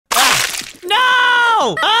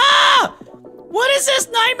No! Ah! What is this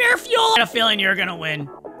nightmare fuel? I had a feeling you're gonna win.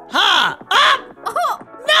 Ha! Ah! Oh.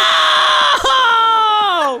 No!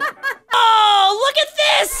 Oh, look at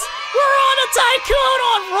this! We're on a Tycoon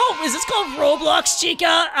on Is this called ROBLOX,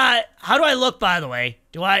 Chica? How do I look, by the way?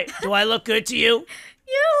 Do I look good to you?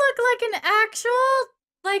 You look like an actual,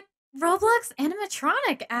 like, Roblox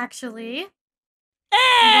animatronic, actually.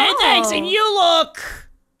 Hey, Whoa. thanks, and you look...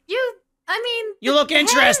 You look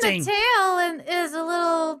interesting. The tail is a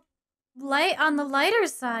little light on the lighter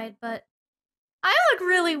side, but I look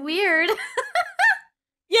really weird. Yeah,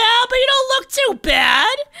 but you don't look too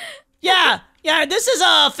bad. Yeah, this is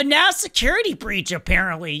a FNAF security breach,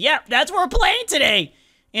 apparently. Yep, that's what we're playing today.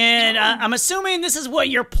 And I'm assuming this is what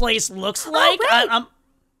your place looks like. Oh, wait.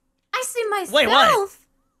 I see myself. Wait, what?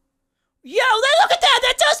 Yeah, look at that.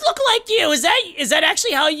 That does look like you. Is that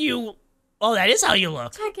actually how you... Oh, that is how you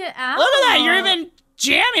look. Check it out. Look at that. You're even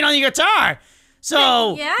jamming on the guitar.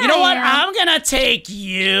 So, yeah, you know what? I'm going to take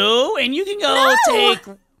you, and you can go take...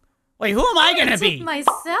 Wait, who am I going to be?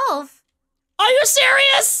 Myself. Are you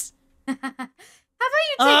serious? How about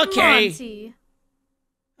you take Monty?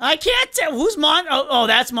 I can't tell. Who's Monty? Oh,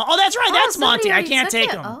 that's Monty. Oh, that's right. That's Monty. I can't take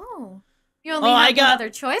him. Oh. You only have another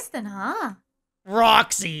choice then, huh?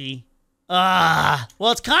 Roxy. Well,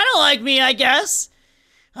 it's kind of like me, I guess.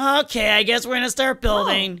 Okay, I guess we're going to start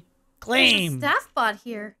building. Claim. There's a staff bot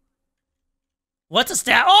here. What's a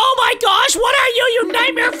staff? Oh my gosh, what are you, you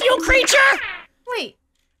nightmare fuel creature? Wait.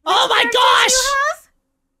 Oh my gosh! Do you have?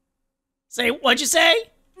 Say, what'd you say?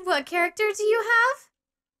 What character do you have?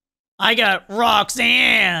 I got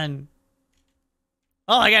Roxanne.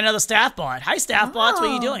 Oh, I got another staff bot. Hi, staff bots. What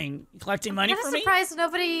are you doing? You collecting money for me? I'm surprised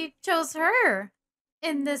nobody chose her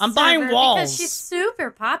in this I'm buying walls. because she's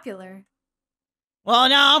super popular. Well,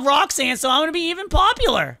 now I'm Roxanne, so I'm going to be even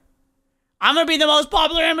popular. I'm going to be the most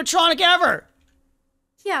popular animatronic ever.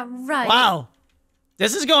 Yeah, right. Wow.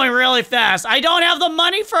 This is going really fast. I don't have the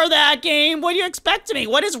money for that game. What do you expect of me?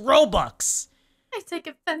 What is Robux? I take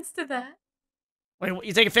offense to that. Wait,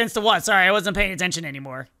 you take offense to what? Sorry, I wasn't paying attention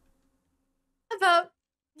anymore. About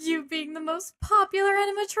you being the most popular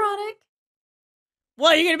animatronic?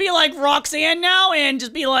 What, you're gonna be like Roxanne now and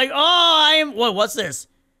just be like, oh, I am... What's this?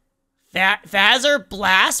 Phaser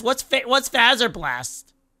Blast? What's Phaser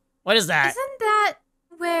Blast? What is that? Isn't that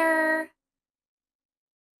where...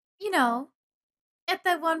 You know, at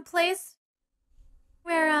that one place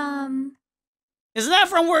where, Isn't that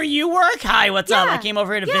from where you work? Hi, what's up? I came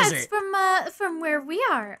over here to visit. Yeah, it's from where we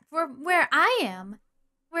are. Where I am.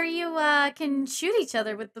 Where you, can shoot each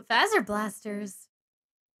other with the phaser blasters.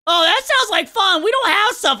 Oh, that sounds like fun. We don't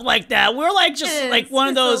have stuff like that. We're like just like one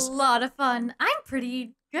of those... It's a lot of fun. I'm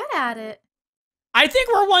pretty good at it. I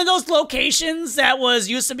think we're one of those locations that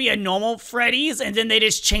used to be a normal Freddy's, and then they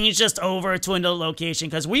just changed us over to another location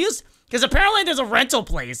because apparently there's a rental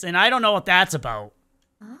place, and I don't know what that's about.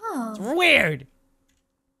 Oh. It's weird.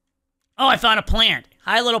 Oh, I found a plant.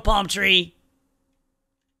 Hi, little palm tree.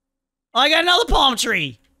 Oh, I got another palm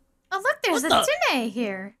tree. Oh, look, there's a Timmy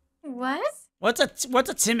here. What? What's a Timmy?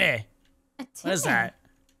 A Timmy. What is that?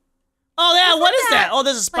 Oh, yeah, what is that? Oh,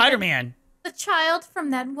 there's a Spider-Man. The child from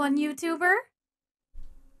that one YouTuber?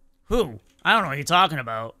 Who? I don't know what you're talking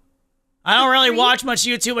about. I don't really watch much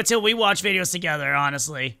YouTube until we watch videos together,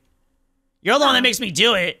 honestly. You're the one that makes me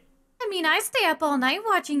do it. I mean, I stay up all night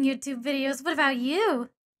watching YouTube videos. What about you?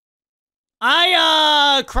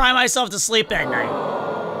 I, cry myself to sleep at night.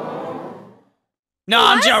 No,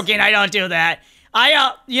 what? I'm joking. I don't do that.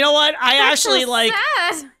 You know what? That's so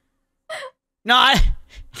sad. No,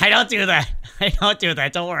 I don't do that. I don't do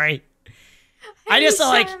that. Don't worry. Are you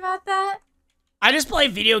sure about that? I just play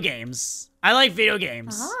video games. I like video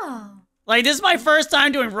games. Oh. Like, this is my first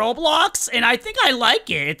time doing Roblox, and I think I like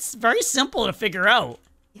it. It's very simple to figure out.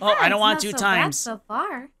 Yeah, oh, I don't want two times. So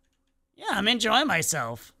far. Yeah, I'm enjoying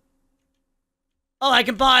myself. Oh, I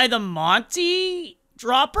can buy the Monty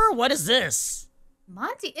dropper? What is this?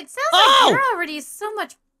 Monty? It sounds like you're already so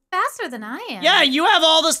much faster than I am. Yeah, you have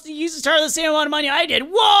all this. You started the same amount of money I did.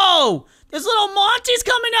 Whoa! This little Monty's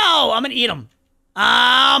coming out. I'm gonna eat him.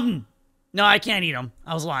 No, I can't eat them.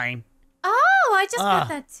 I was lying. Oh, I just got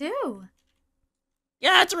that too.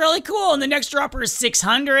 Yeah, it's really cool. And the next dropper is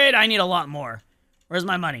 600. I need a lot more. Where's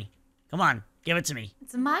my money? Come on, give it to me.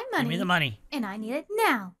 It's my money. Give me the money. And I need it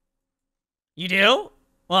now. You do?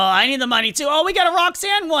 Well, I need the money too. Oh, we got a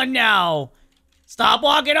Roxanne one now. Stop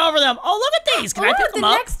walking over them. Oh, look at these. Can I pick them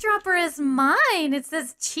up? The next dropper is mine. It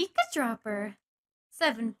says Chica dropper.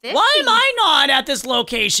 $7.50. Why am I not at this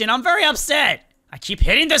location? I'm very upset. I keep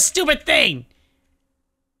hitting this stupid thing.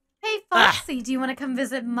 Hey, Foxy, do you want to come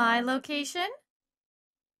visit my location?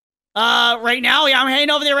 Right now? Yeah, I'm heading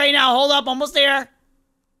over there right now. Hold up, almost there.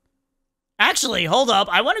 Actually, hold up.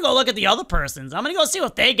 I want to go look at the other persons. I'm gonna go see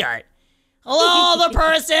what they got. Hello, other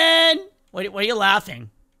person! What are you laughing?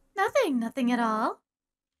 Nothing at all.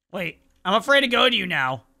 Wait, I'm afraid to go to you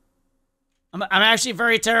now. I'm actually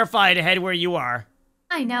very terrified to head where you are.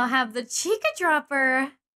 I now have the Chica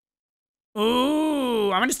Dropper.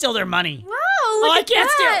 Ooh, I'm gonna steal their money. Wow, look I at can't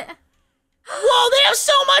that. steal. Whoa, they have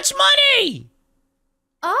so much money!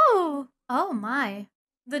 Oh my.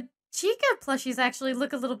 The Chica plushies actually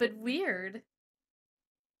look a little bit weird.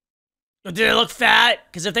 Do they look fat?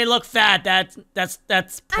 Because if they look fat,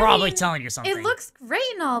 that's probably telling you something. It looks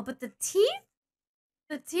great and all, but the teeth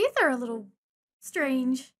are a little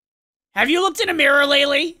strange. Have you looked in a mirror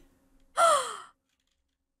lately?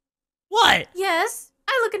 What? Yes,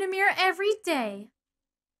 I look in a mirror every day.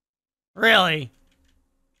 Really?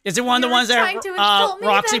 Is it one of the ones that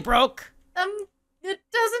Roxy broke? It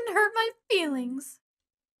doesn't hurt my feelings.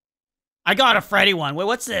 I got a Freddy one. Wait,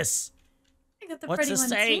 what's this? I got the What's Freddy this one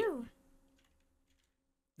say? too.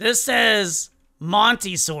 This says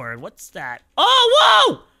Monty sword. What's that? Oh,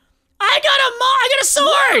 whoa! I got a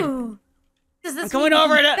sword! Ooh. Does this I'm coming mean we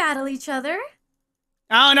over can to battle each other?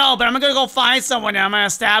 I don't know, but I'm gonna go find someone and I'm gonna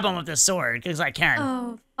stab him with this sword, because I can.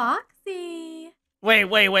 Oh, Foxy. Wait.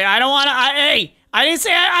 I don't wanna. Hey! I didn't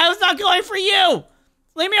say I was not going for you!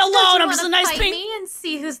 Leave me alone! I'm just a nice fight pink. me and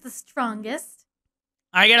see who's the strongest?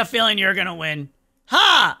 I get a feeling you're gonna win.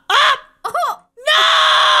 Ha! Up! Oh!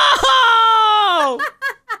 No!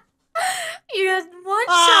 You had one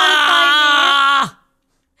shot at me.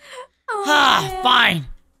 Oh, man.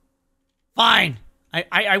 Fine.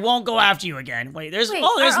 I won't go after you again. Wait, there's Wait,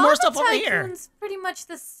 more stuff over here. Tycoons pretty much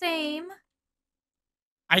the same?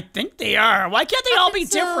 I think they are. Why can't they all be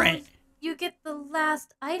different? You get the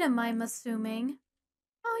last item, I'm assuming.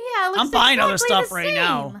 Oh yeah, it looks I'm buying exactly other stuff the right same.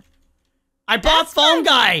 now. I bought Phone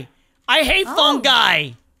Guy. I hate Phone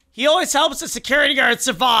Guy. He always helps the security guard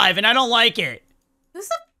survive, and I don't like it. Who's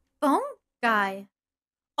the phone guy?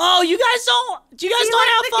 Oh, you guys don't? Do you guys not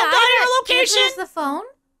have Phone Guy in your location? Answers the phone?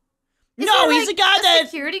 No, he's a guy that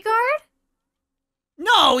security guard.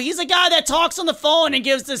 No, he's a guy that talks on the phone and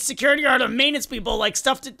gives the security guard or maintenance people like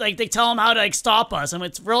stuff to like they tell him how to like stop us, and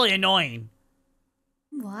it's really annoying.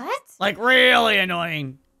 What? Like really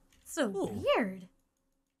annoying. So weird.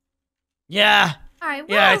 Yeah. All right.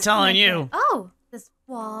 Yeah, I'm telling you. Oh, this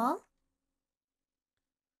wall.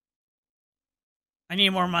 I need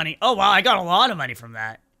more money. Oh wow, I got a lot of money from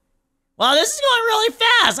that. Wow, this is going really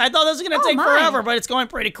fast. I thought this was gonna take forever, but it's going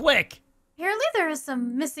pretty quick. Apparently there are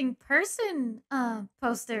some missing person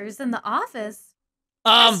posters in the office.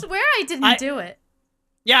 I swear I didn't do it.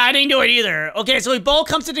 Yeah, I didn't do it either. Okay, so we both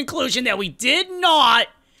come to the conclusion that we did not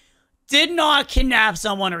kidnap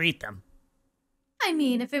someone or eat them. I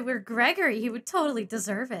mean, if it were Gregory, he would totally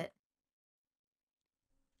deserve it.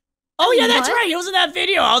 Oh yeah, that's right. He was in that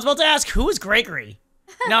video. I was about to ask, who is Gregory?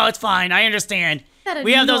 No, it's fine. I understand.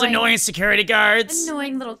 We have those annoying security guards.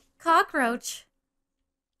 Annoying little cockroach.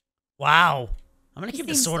 Wow. I'm gonna keep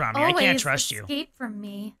the sword on me. I can't trust you. Escape from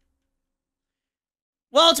me.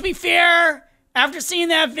 Well, to be fair, after seeing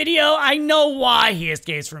that video, I know why he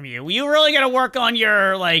escapes from you. You really gotta work on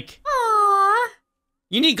your, like... Aww.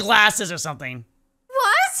 You need glasses or something.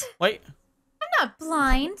 What? Wait. I'm not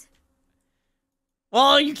blind.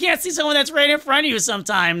 Well, you can't see someone that's right in front of you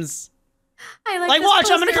sometimes. I like watch,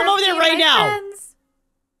 I'm gonna come over there right now. Friends.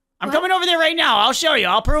 I'm coming over there right now. I'll show you.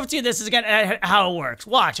 I'll prove to you this is gonna, how it works.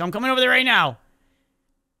 Watch, I'm coming over there right now.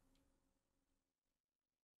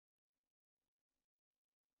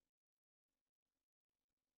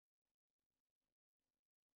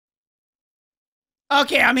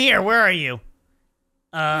 Okay, I'm here. Where are you?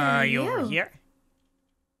 You over here?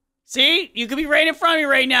 See? You could be right in front of me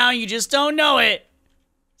right now. You just don't know it.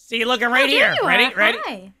 See, looking right here. Ready?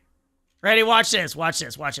 Hi. Ready? Watch this. Watch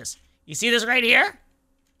this. Watch this. You see this right here?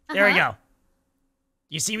 There we go.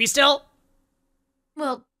 You see me still?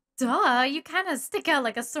 Well, duh. You kind of stick out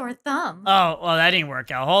like a sore thumb. Oh, well, that didn't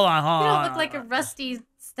work out. Hold on. You don't look like a rusty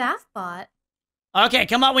staff bot. Okay,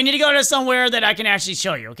 come on. We need to go to somewhere that I can actually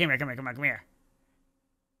show you. Come here.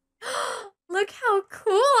 Look how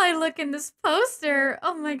cool I look in this poster.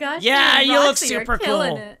 Oh my gosh. Yeah, you look super cool.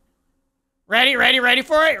 It. Ready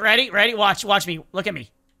for it? Ready? Watch me. Look at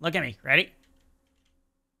me. Ready?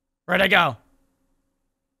 Where'd I go?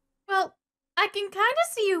 Well, I can kind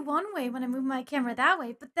of see you one way when I move my camera that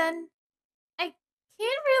way, but then I can't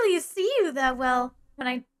really see you that well when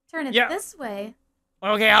I turn it this way.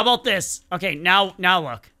 Okay, how about this? Okay, now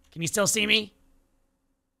look. Can you still see me?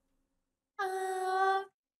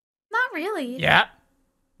 Not really.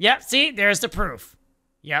 Yep, see? There's the proof.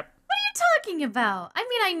 Yep. talking about? I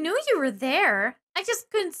mean, I knew you were there. I just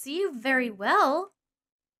couldn't see you very well.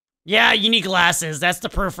 Yeah, you need glasses. That's the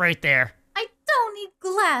proof right there. I don't need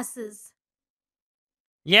glasses.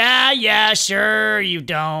 Yeah, sure, you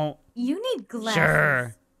don't. You need glasses.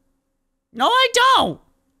 Sure. No, I don't.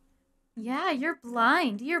 Yeah, you're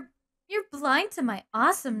blind. You're blind to my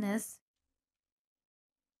awesomeness.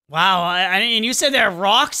 Wow, and you said that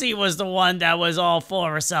Roxy was the one that was all full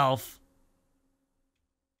of herself.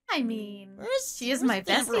 I mean, she is my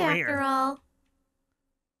bestie after all.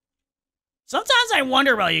 Sometimes I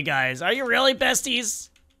wonder about you guys. Are you really besties?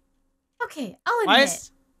 Okay, I'll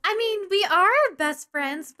admit. I mean, we are best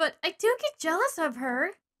friends, but I do get jealous of her.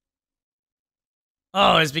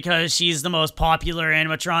 Oh, it's because she's the most popular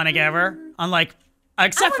animatronic ever? Unlike,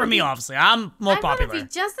 except for me, obviously. I'm more popular. I want to be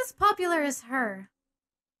just as popular as her.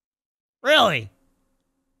 Really?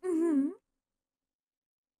 Mm-hmm.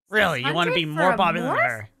 Really? You want to be more popular than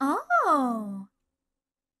her? Oh.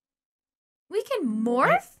 We can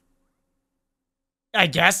morph? I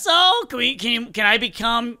guess so. Can I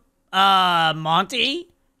become Monty?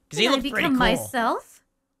 Because he looks pretty cool. Can I become myself?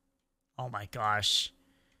 Oh my gosh.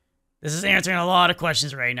 This is answering a lot of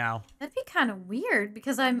questions right now. That'd be kind of weird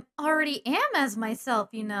because I'm already am as myself,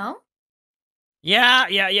 you know? Yeah,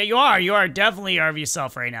 you are. You are definitely are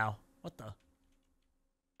yourself right now. What the?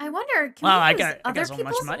 I wonder, can we use other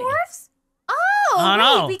people's morphs?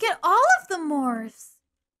 Oh, wait, we get all of the morphs.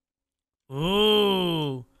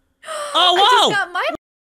 Ooh. Oh, whoa! I just got my...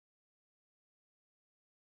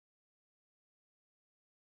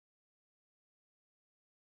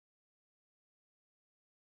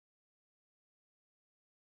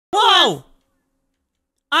 Whoa!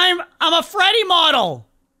 I'm a Freddy model.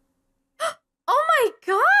 Oh my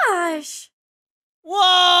gosh!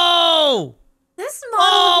 Whoa! This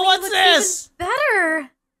model what's looks this? Even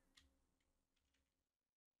better.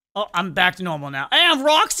 Oh, I'm back to normal now. I am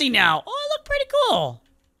Roxy now. Oh, I look pretty cool.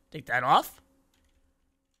 Take that off.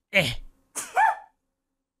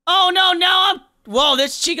 Oh no, now I'm... Whoa,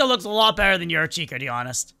 this Chica looks a lot better than your Chica, to be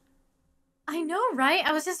honest. I know, right?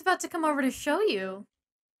 I was just about to come over to show you.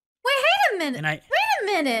 Wait a minute. Wait a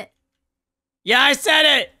minute. Yeah, I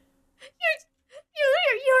said it.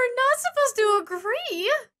 You're not supposed to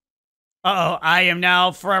agree. Uh-oh, I am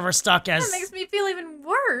now forever stuck as... That makes me feel even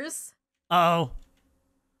worse. Uh-oh.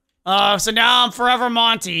 Oh, so now I'm forever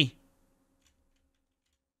Monty.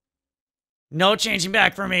 No changing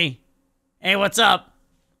back for me. Hey, what's up?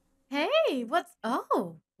 Hey, what's...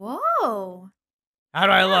 Oh, whoa. How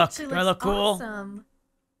do I look? Do I look cool? Awesome.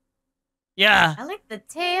 Yeah. I like the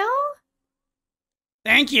tail.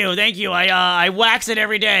 Thank you. I wax it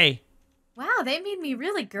every day. Wow, they made me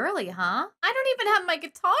really girly, huh? I don't even have my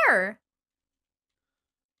guitar.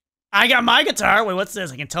 I got my guitar. Wait, what's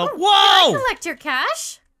this? I can tell. Oh, whoa! Can I collect your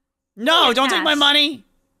cash? No, don't take my money.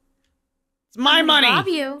 It's my money. Rob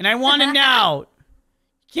you. And I want it now. You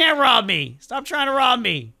can't rob me. Stop trying to rob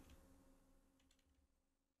me.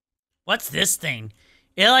 What's this thing?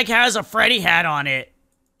 It like has a Freddy hat on it.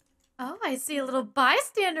 Oh, I see a little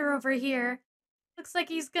bystander over here. Looks like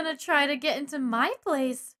he's gonna try to get into my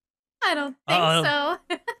place. I don't think so.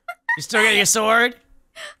 You still got your sword?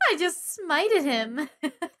 I just smited him.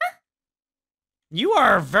 You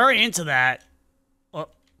are very into that. Oh,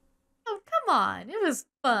 come on. It was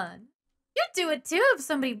fun. You'd do it too if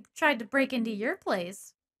somebody tried to break into your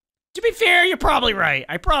place. To be fair, you're probably right.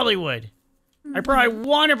 I probably would. I probably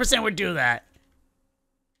 100% would do that.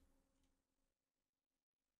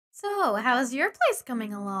 So, how's your place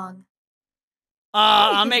coming along?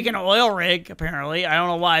 I'm making an oil rig, apparently. I don't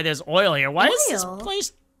know why there's oil here. Why is this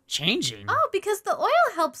place changing? Oh, because the oil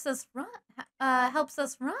helps us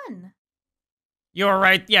run. You were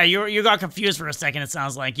right. Yeah, you got confused for a second, it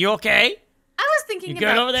sounds like. You okay? I was thinking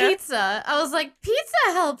about pizza. I was like, pizza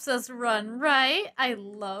helps us run, right? I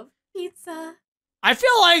love pizza. I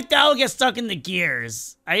feel like that'll get stuck in the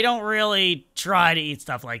gears. I don't really try to eat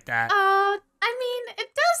stuff like that. I mean,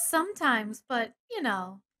 it does sometimes, but, you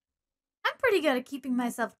know, I'm pretty good at keeping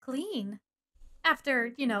myself clean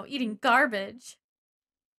after, you know, eating garbage.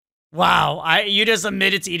 Wow, you just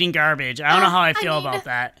admitted to eating garbage. I don't know how I feel about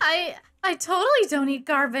that. I totally don't eat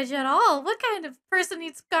garbage at all. What kind of person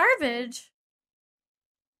eats garbage?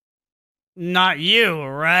 Not you,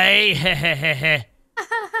 right?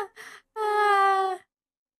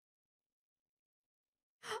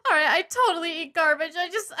 Alright, I totally eat garbage. I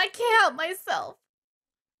can't help myself.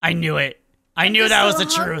 I knew it. I knew that was the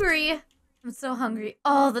truth. I'm so hungry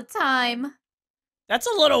all the time. That's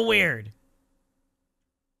a little weird.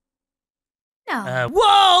 No.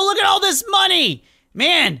 Whoa, look at all this money!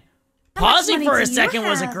 Man, pausing for a second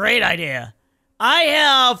was a great idea. I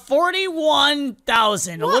have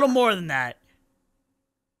 41,000, a little more than that.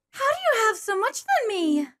 How do you have so much than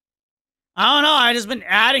me? I don't know, I just been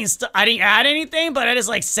adding stuff. I didn't add anything, but I just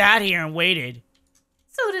like sat here and waited.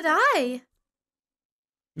 So did I.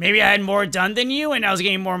 Maybe I had more done than you and I was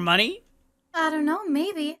getting more money? I don't know,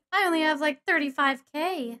 maybe. I only have like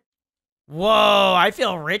 35K. Whoa, I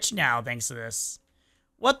feel rich now thanks to this.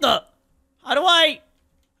 What the? How do I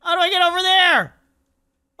get over there?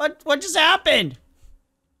 What just happened?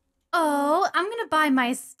 Oh, I'm gonna buy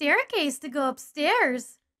my staircase to go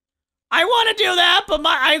upstairs. I want to do that, but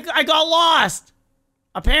I got lost.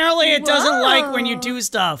 Apparently it doesn't like when you do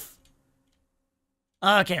stuff.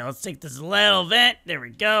 Okay, let's take this little vent. There we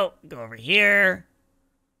go. Go over here.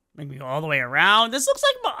 Make me go all the way around. This looks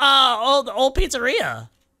like the old pizzeria.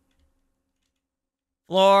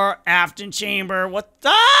 Floor, Afton chamber. What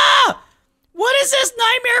is this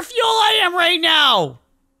nightmare fuel I am right now?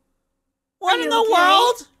 What in the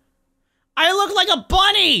world? I look like a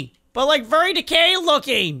bunny, but like very decayed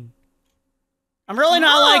looking. I'm really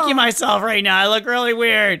not liking myself right now. I look really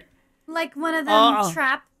weird. Like one of them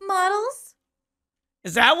trap models?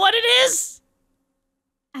 Is that what it is?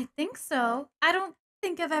 I think so. I don't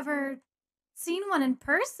think I've ever seen one in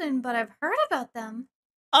person, but I've heard about them.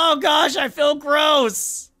 Oh gosh, I feel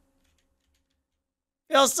gross.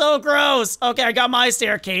 Feel so gross. Okay, I got my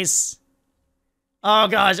staircase. Oh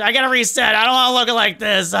gosh, I gotta reset. I don't want to look like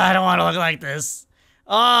this. I don't want to look like this.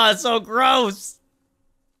 Oh, it's so gross.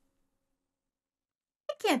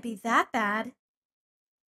 It can't be that bad.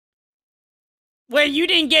 Wait, you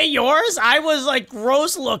didn't get yours? I was like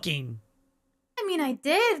gross looking. I mean, I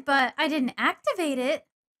did, but I didn't activate it.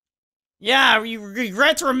 Yeah,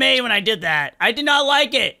 regrets were made when I did that. I did not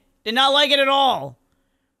like it. Did not like it at all.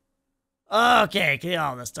 Okay, get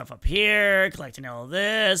all this stuff up here. Collecting all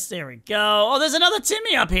this. There we go. Oh, there's another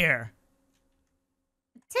Timmy up here.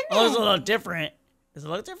 Timmy. Oh, it's a little different. Does it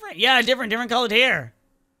look different? Yeah, different colored hair.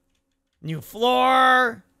 New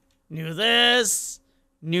floor. New this.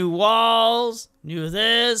 New walls. New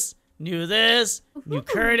this. New this. New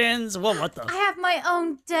curtains. Whoa, what the? I have my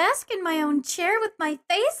own desk and my own chair with my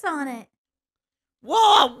face on it.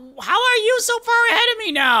 Whoa, how are you so far ahead of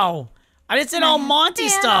me now? I just did all Monty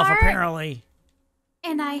stuff, apparently.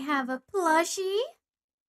 And I have a plushie.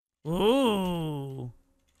 Ooh.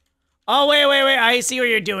 Oh, wait. I see what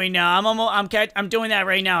you're doing now. I'm doing that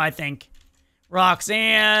right now, I think.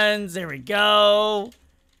 Roxanne's. There we go.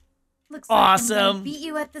 Looks awesome. like I'm gonna beat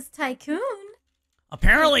you at this Tycoon.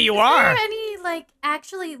 Apparently you are. Is there any, like,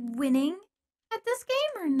 actually winning at this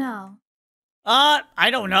game or no? I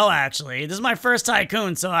don't know, actually. This is my first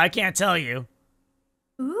Tycoon, so I can't tell you.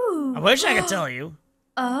 Ooh. I wish I could tell you.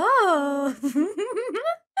 Oh.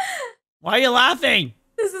 Why are you laughing?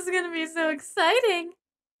 This is gonna be so exciting.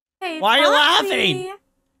 Hey, why are you Foxy. laughing?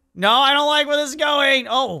 No, I don't like where this is going.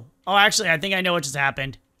 Oh, actually, I think I know what just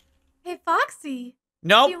happened. Hey, Foxy.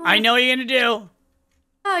 Nope, I know what you're gonna do.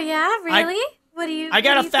 Oh, yeah? Really? I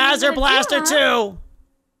got a phaser blaster, too.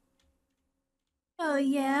 Oh,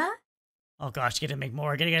 yeah? Oh, gosh, gotta make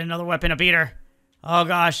more. Gotta get another weapon to beat her. Oh,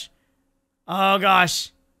 gosh. Oh, gosh.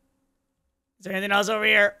 Is there anything else over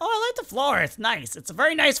here? Oh, I like the floor. It's nice. It's a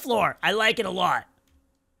very nice floor. I like it a lot.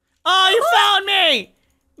 Oh, you found me!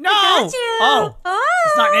 No! I got you. Oh,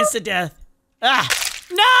 it's not instant death. Ah!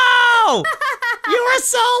 No! You were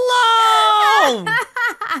so low!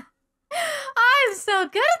 I'm so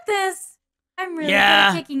good at this. I'm really good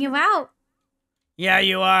at taking you out. Yeah,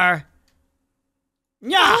 you are.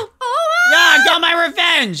 Yeah! Oh, yeah, I got my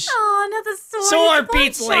revenge! Oh, another sword. Sword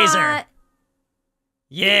beats laser.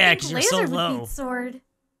 Yeah, because you're so laser low. would beat sword.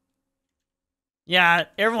 Yeah,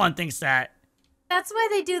 everyone thinks that. That's why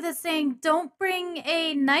they do the saying, don't bring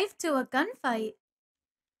a knife to a gunfight.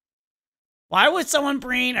 Why would someone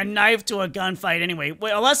bring a knife to a gunfight anyway?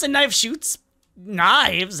 Well, unless a knife shoots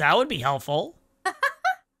knives, that would be helpful.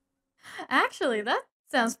 Actually, that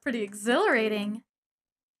sounds pretty exhilarating.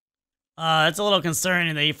 It's a little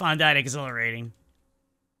concerning that you find that exhilarating.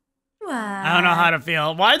 What? I don't know how to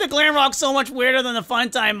feel. Why are the Glamrock so much weirder than the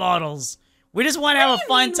Funtime models? We just want to have a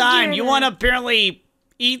fun time. Weirder? You want to apparently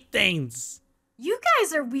eat things. You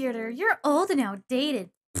guys are weirder. You're old and outdated.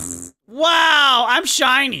 Wow, I'm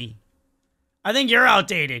shiny. I think you're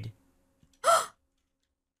outdated.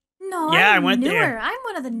 No, yeah, I'm I went newer. there. I'm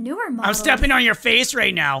one of the newer models. I'm stepping on your face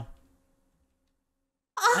right now.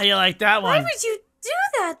 How you like that one? Why would you do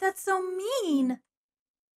that? That's so mean.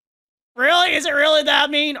 Really? Is it really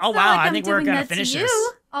that mean? Oh, wow. Like I think we're going to finish this.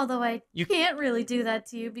 Although I can't really do that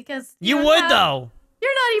to you because... You would, though.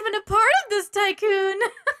 You're not even a part of this Tycoon.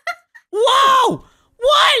 Whoa!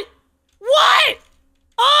 What? What?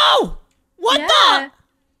 Oh! What the?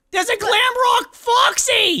 There's a Glamrock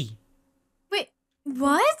Foxy! Wait,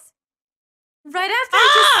 what? Right after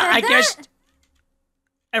I just said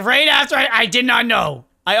that? Right after I did not know.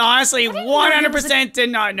 I honestly 100% did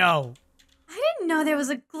not know. I didn't know there was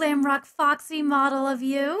a Glamrock Foxy model of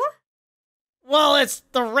you. Well, it's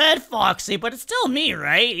the red Foxy, but it's still me,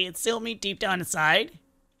 right? It's still me deep down inside.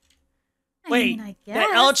 Wait, I guess.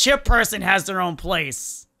 the L Chip person has their own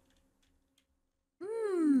place.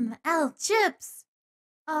 L Chips.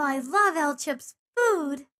 Oh, I love L Chips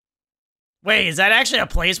food. Wait, is that actually a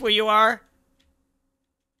place where you are?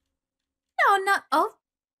 No, not.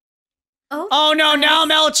 Oh no, now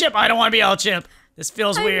I'm L Chip. I don't want to be L Chip. This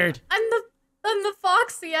feels weird. I'm the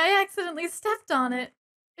Foxy. I accidentally stepped on it.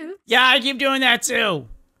 Oops. Yeah, I keep doing that too.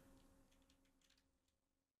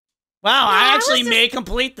 Wow, I actually may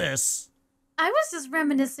complete this. I was just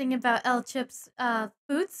reminiscing about L Chip's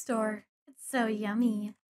food store. It's so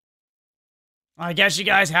yummy. I guess you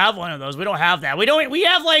guys have one of those. We don't have that. We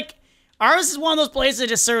have like, ours is one of those places that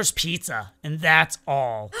just serves pizza, and that's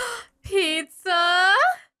all. Pizza?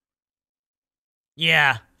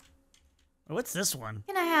 Yeah. What's this one?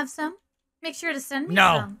 Can I have some? Make sure to send me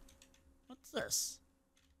some. What's this?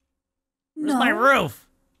 Where's my roof?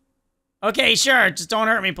 Okay, sure. Just don't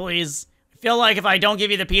hurt me, please. I feel like if I don't give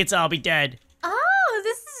you the pizza, I'll be dead. Oh,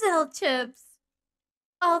 this is L Chips.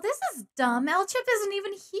 Oh, this is dumb. L Chip isn't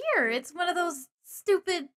even here. It's one of those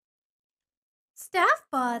stupid staff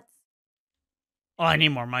bots. Oh, I need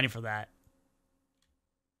more money for that.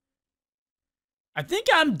 I think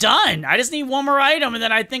I'm done. I just need one more item, and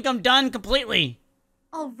then I think I'm done completely.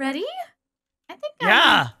 Already? I think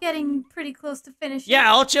I'm getting pretty close to finishing. Yeah,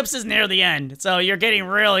 L Chips is near the end, so you're getting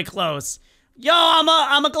really close. Yo, I'm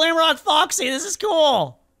a Glamrock Foxy. This is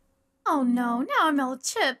cool. Oh no, now I'm L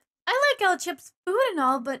Chip. I like L Chip's food and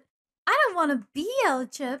all, but I don't want to be L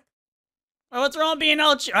Chip. Well, what's wrong with being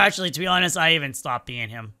L Chip? Actually, to be honest, I even stopped being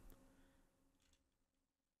him.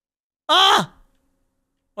 Ah!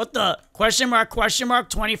 What the? Question mark,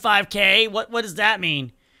 25K? What does that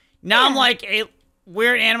mean? Now I'm like a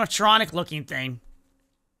weird animatronic looking thing.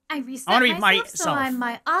 I reset myself, so I'm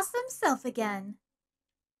my awesome self again.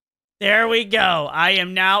 There we go. I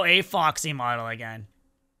am now a Foxy model again.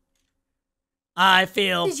 I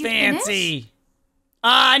feel fancy.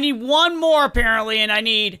 I need one more apparently, and I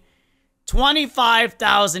need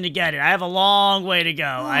 25,000 to get it. I have a long way to go.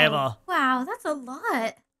 Oh, I have a wow, that's a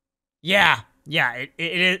lot. Yeah,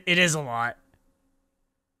 it is a lot.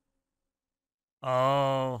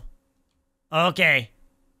 Oh, okay,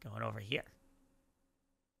 going over here.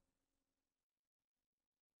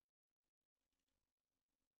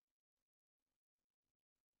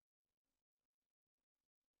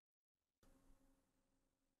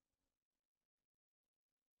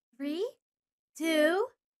 Three, 2,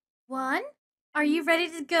 1. Are you ready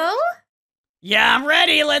to go? Yeah, I'm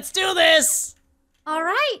ready. Let's do this. All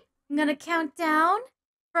right. I'm going to count down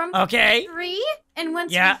from 3. And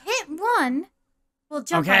once we hit 1, we'll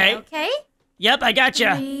jump on it, okay? Yep, I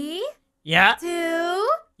gotcha. 3. Yeah. 2.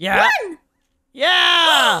 Yeah. 1.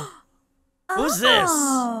 Yeah. Who's this?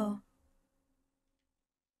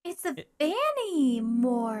 It's a Vanny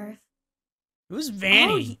morph. Who's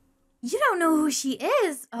Vanny? Oh, you don't know who she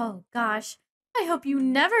is? Oh, gosh. I hope you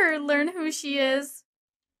never learn who she is.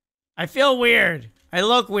 I feel weird. I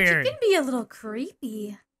look weird. She can be a little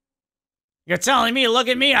creepy. You're telling me, look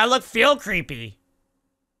at me, feel creepy.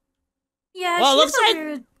 Yeah, well, she's a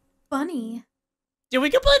weird bunny. Did we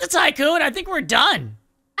complete the Tycoon? I think we're done.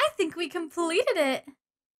 I think we completed it.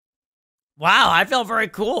 Wow, I felt very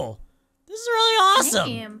cool. This is really awesome.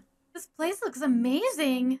 Damn. This place looks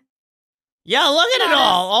amazing. Yeah, look at it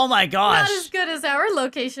all. Oh my gosh. Not as good as our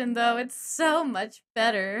location, though. It's so much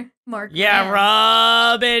better. More grand. Yeah,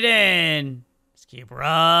 rub it in. Just keep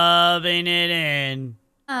rubbing it in.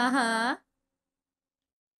 Uh-huh.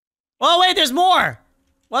 Oh, wait, there's more.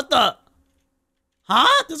 What the?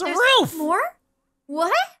 Huh? There's a roof. More?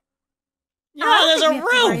 What? Yeah, there's a roof.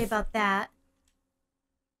 Don't worry about that.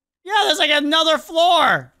 Yeah, there's like another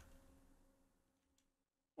floor.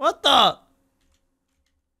 What the?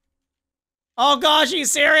 Oh gosh, are you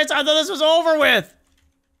serious? I thought this was over with.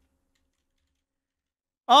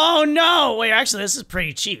 Oh no! Wait, actually, this is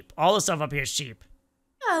pretty cheap. All the stuff up here is cheap.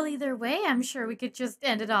 Well, either way, I'm sure we could just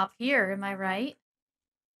end it off here, am I right?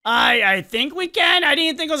 I think we can. I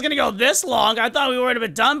didn't think it was gonna go this long. I thought we would have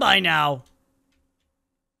been done by now.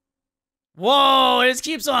 Whoa, it just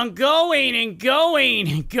keeps on going and going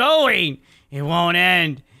and going. It won't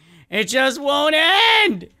end. It just won't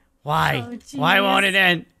end. Why? Oh, why won't it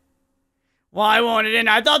end? Why won't it end?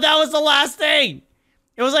 I thought that was the last thing.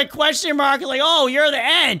 It was like question mark, like, oh, you're the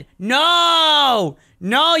end. No,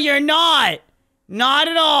 no, you're not. Not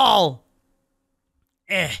at all.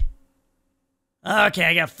 Eh. Okay,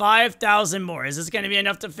 I got 5,000 more. Is this going to be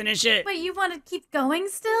enough to finish it? Wait, you want to keep going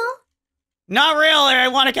still? Not really. I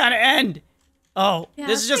want to kind of end. Oh, yeah,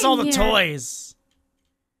 this is just all the toys.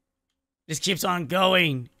 Just keeps on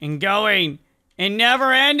going and going and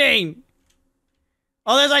never ending.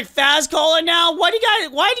 Oh, there's like Faz Cola now? Why do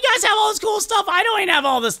you guys have all this cool stuff? I don't even have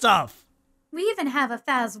all this stuff. We even have a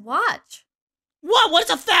Faz watch. What? What's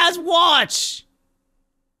a Faz watch?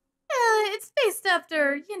 It's based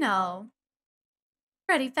after, you know,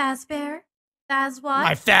 Freddy Fazbear. Faz watch.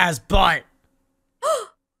 My Faz butt.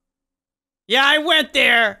 Yeah, I went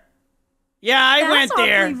there. Yeah, I went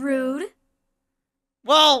there. That's awfully rude.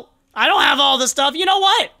 Well, I don't have all this stuff. You know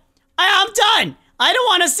what? I'm done. I don't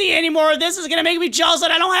want to see any more of this. It's going to make me jealous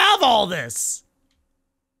that I don't have all this.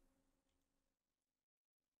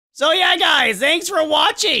 So yeah, guys, thanks for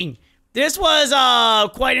watching. This was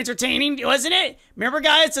quite entertaining, wasn't it? Remember,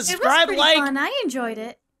 guys, to subscribe, it was pretty fun. I enjoyed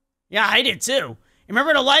it. Yeah, I did too.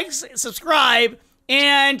 Remember to like, subscribe,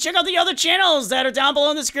 and check out the other channels that are down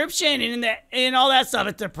below in the description and all that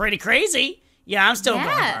stuff. They're pretty crazy. Yeah, I'm still going,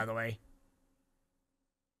 by the way.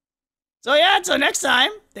 So yeah, until next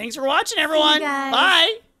time, thanks for watching, everyone.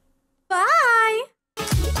 Bye. Bye.